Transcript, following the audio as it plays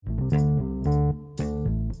Hi,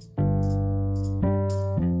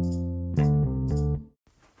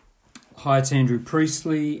 it's Andrew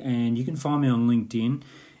Priestley, and you can find me on LinkedIn.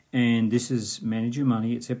 And this is Manage Your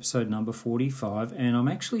Money. It's episode number 45, and I'm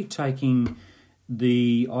actually taking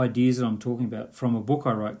the ideas that I'm talking about from a book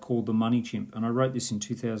I wrote called The Money Chimp, and I wrote this in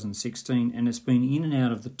 2016, and it's been in and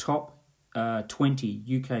out of the top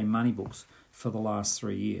 20 UK money books for the last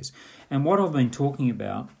 3 years. And what I've been talking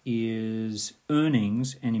about is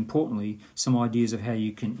earnings, and importantly, some ideas of how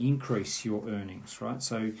you can increase your earnings, right?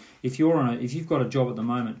 So if you've got a job at the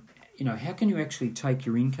moment, how can you actually take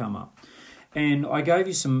your income up? And I gave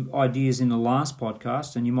you some ideas in the last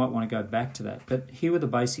podcast, and you might want to go back to that. But here were the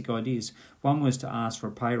basic ideas. One was to ask for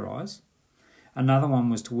a pay rise. Another one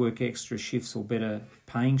was to work extra shifts or better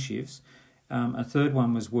paying shifts. A third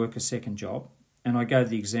one was work a second job. And I gave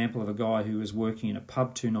the example of a guy who was working in a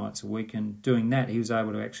pub 2 nights a week, and doing that, he was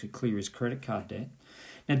able to actually clear his credit card debt.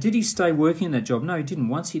 Now, did he stay working in that job? No, he didn't.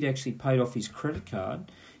 Once he'd actually paid off his credit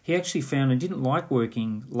card, he actually found he didn't like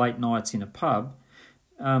working late nights in a pub,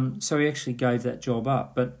 so he actually gave that job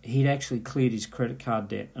up. But he'd actually cleared his credit card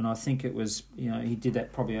debt, and I think it was, he did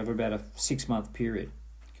that probably over about a 6-month period.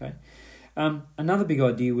 Okay. Another big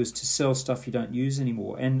idea was to sell stuff you don't use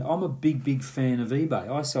anymore, and I'm a big fan of eBay.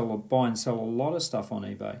 I buy and sell a lot of stuff on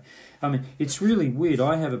eBay. I mean, it's really weird.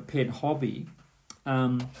 I have a pet hobby.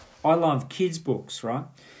 I love kids' books, right?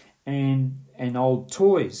 And old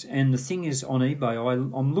toys. And the thing is, on eBay,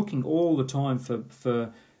 I'm looking all the time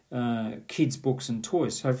for kids' books and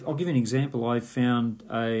toys. So I'll give you an example. I found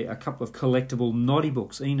a couple of collectible Noddy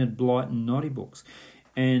books, Enid Blyton Noddy books.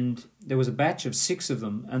 And there was a batch of 6 of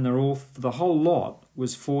them, and the whole lot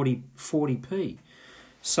was 40p.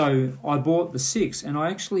 So I bought the 6, and I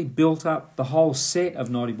actually built up the whole set of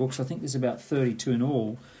Noddy books. I think there's about 32 in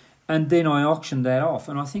all. And then I auctioned that off,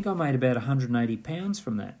 and I think I made about £180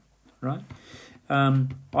 from that, right?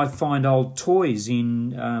 I find old toys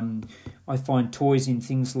in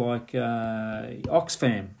things like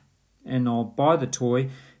Oxfam, and I'll buy the toy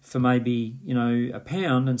for maybe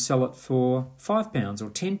 £1 and sell it for £5 or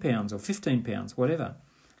 £10 or £15, whatever.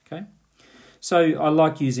 Okay, so I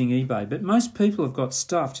like using eBay, but most people have got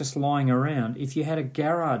stuff just lying around. If you had a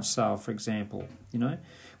garage sale, for example,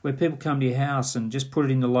 where people come to your house and just put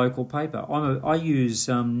it in the local paper. I use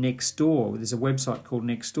Nextdoor. There's a website called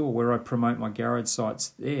Nextdoor where I promote my garage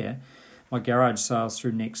sites there, my garage sales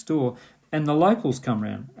through Nextdoor, and the locals come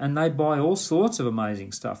around and they buy all sorts of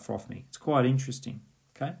amazing stuff off me. It's quite interesting.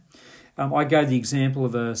 Okay, I gave the example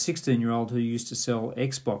of a 16-year-old who used to sell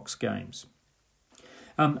Xbox games.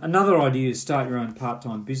 Another idea is start your own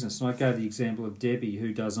part-time business. And I gave the example of Debbie,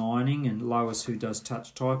 who does ironing, and Lois, who does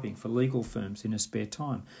touch typing for legal firms in her spare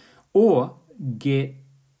time. Or get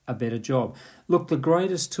a better job. Look, the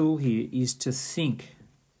greatest tool here is to think.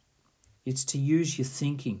 It's to use your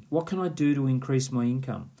thinking. What can I do to increase my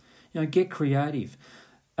income? Get creative.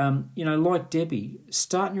 Like Debbie,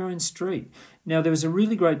 start in your own street. Now, there was a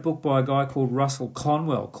really great book by a guy called Russell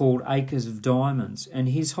Conwell called Acres of Diamonds, and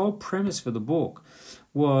his whole premise for the book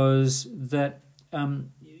was that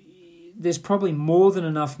there's probably more than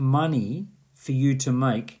enough money for you to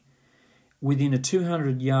make within a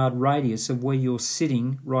 200-yard radius of where you're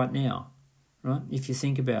sitting right now, right? If you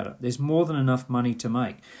think about it, there's more than enough money to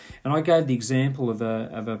make. And I gave the example of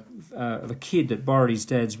a kid that borrowed his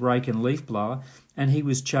dad's rake and leaf blower, and he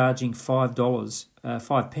was charging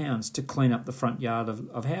 £5 to clean up the front yard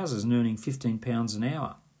of houses and earning £15 an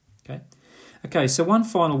hour. Okay, so one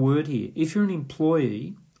final word here. If you're an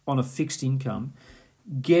employee on a fixed income,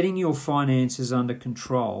 getting your finances under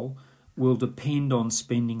control will depend on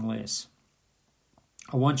spending less.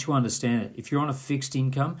 I want you to understand it. If you're on a fixed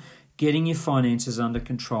income, getting your finances under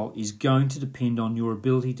control is going to depend on your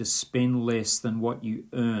ability to spend less than what you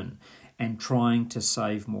earn and trying to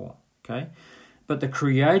save more. Okay? But the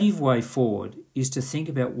creative way forward is to think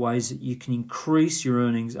about ways that you can increase your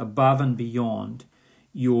earnings above and beyond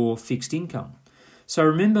your fixed income. So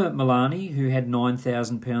remember Milani, who had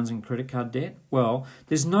 £9,000 in credit card debt? Well,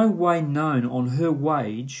 there's no way known on her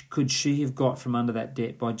wage could she have got from under that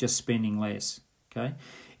debt by just spending less. Okay,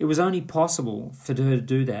 it was only possible for her to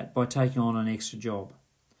do that by taking on an extra job.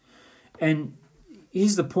 And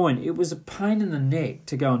here's the point. It was a pain in the neck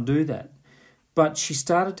to go and do that. But she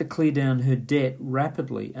started to clear down her debt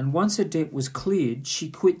rapidly. And once her debt was cleared, she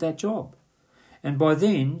quit that job. And by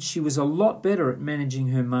then, she was a lot better at managing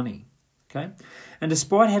her money. Okay? And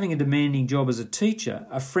despite having a demanding job as a teacher,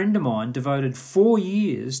 a friend of mine devoted 4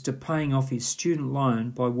 years to paying off his student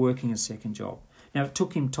loan by working a second job. Now, it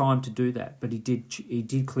took him time to do that, but he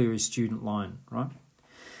did clear his student loan, right?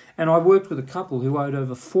 And I worked with a couple who owed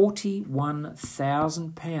over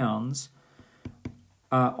 £41,000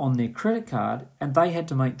 on their credit card, and they had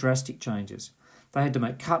to make drastic changes. They had to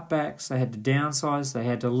make cutbacks, they had to downsize, they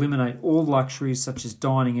had to eliminate all luxuries such as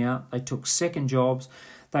dining out. They took second jobs,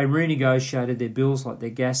 they renegotiated their bills like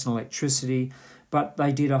their gas and electricity, but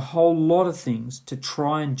they did a whole lot of things to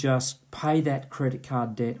try and just pay that credit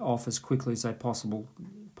card debt off as quickly as they possibly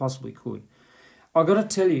could. I've got to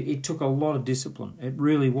tell you, it took a lot of discipline. It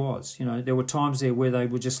really was. There were times there where they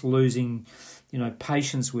were just losing,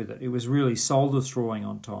 patience with it. It was really soul-destroying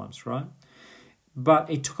on times, right? But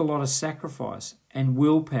it took a lot of sacrifice and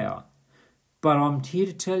willpower. But I'm here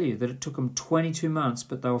to tell you that it took them 22 months,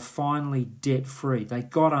 but they were finally debt-free. They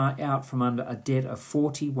got out from under a debt of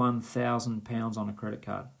 £41,000 on a credit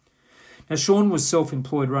card. Now, Sean was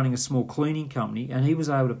self-employed running a small cleaning company, and he was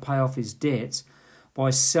able to pay off his debts by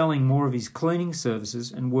selling more of his cleaning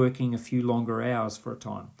services and working a few longer hours for a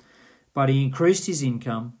time. But he increased his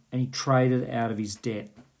income and he traded out of his debt.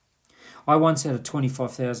 I once had a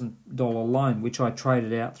 $25,000 loan, which I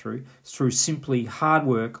traded out through simply hard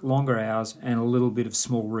work, longer hours, and a little bit of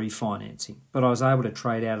small refinancing. But I was able to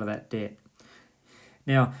trade out of that debt.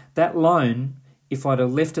 Now, that loan, if I'd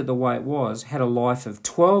have left it the way it was, had a life of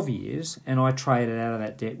 12 years, and I traded out of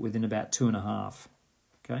that debt within about 2.5.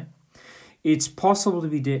 Okay? It's possible to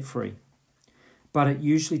be debt-free, but it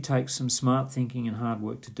usually takes some smart thinking and hard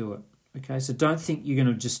work to do it. Okay? So don't think you're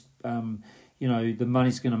going to just... the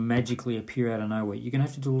money's going to magically appear out of nowhere. You're going to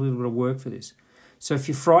have to do a little bit of work for this. So if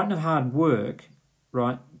you're frightened of hard work,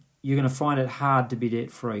 right, you're going to find it hard to be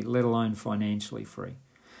debt-free, let alone financially free.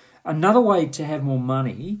 Another way to have more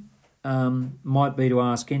money might be to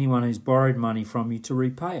ask anyone who's borrowed money from you to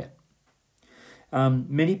repay it.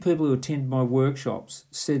 Many people who attend my workshops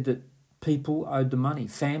said that people owed the money,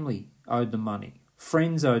 family owed the money,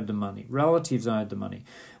 friends owed the money, relatives owed the money.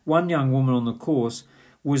 One young woman on the course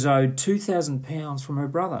was owed £2,000 from her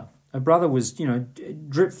brother. Her brother was,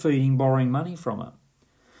 drip-feeding, borrowing money from her.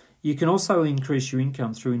 You can also increase your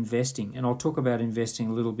income through investing, and I'll talk about investing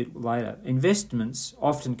a little bit later. Investments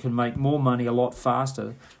often can make more money a lot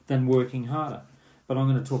faster than working harder, but I'm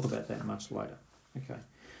going to talk about that much later. Okay,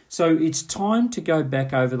 so it's time to go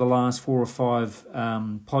back over the last 4 or 5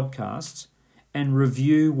 podcasts and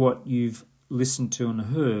review what you've listened to and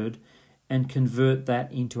heard, and convert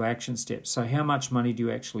that into action steps. So how much money do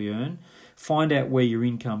you actually earn? Find out where your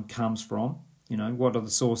income comes from. What are the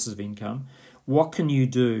sources of income? What can you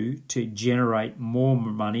do to generate more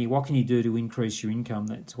money? What can you do to increase your income?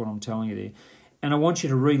 That's what I'm telling you there. And I want you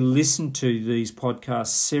to re-listen to these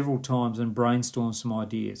podcasts several times and brainstorm some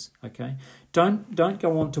ideas, okay? Don't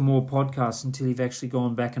go on to more podcasts until you've actually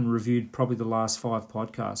gone back and reviewed probably the last 5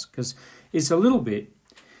 podcasts, because it's a little bit,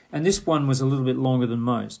 and this one was a little bit longer than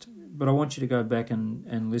most, but I want you to go back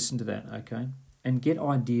and listen to that, okay? And get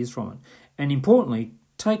ideas from it. And importantly,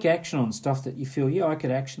 take action on stuff that you feel, I could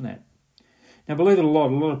action that. Now, believe it or not,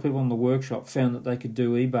 a lot of people in the workshop found that they could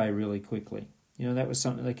do eBay really quickly. That was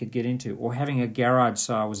something they could get into. Or having a garage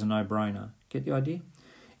sale was a no-brainer. Get the idea?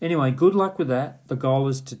 Anyway, good luck with that. The goal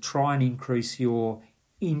is to try and increase your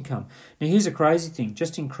income. Now, here's a crazy thing.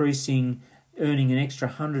 Just earning an extra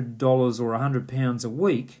 $100 or £100 a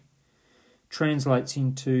week translates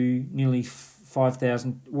into nearly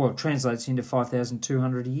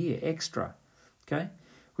 $5,200 a year extra, okay,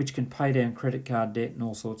 which can pay down credit card debt and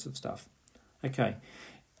all sorts of stuff. Okay,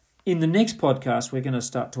 in the next podcast, we're going to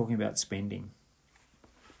start talking about spending.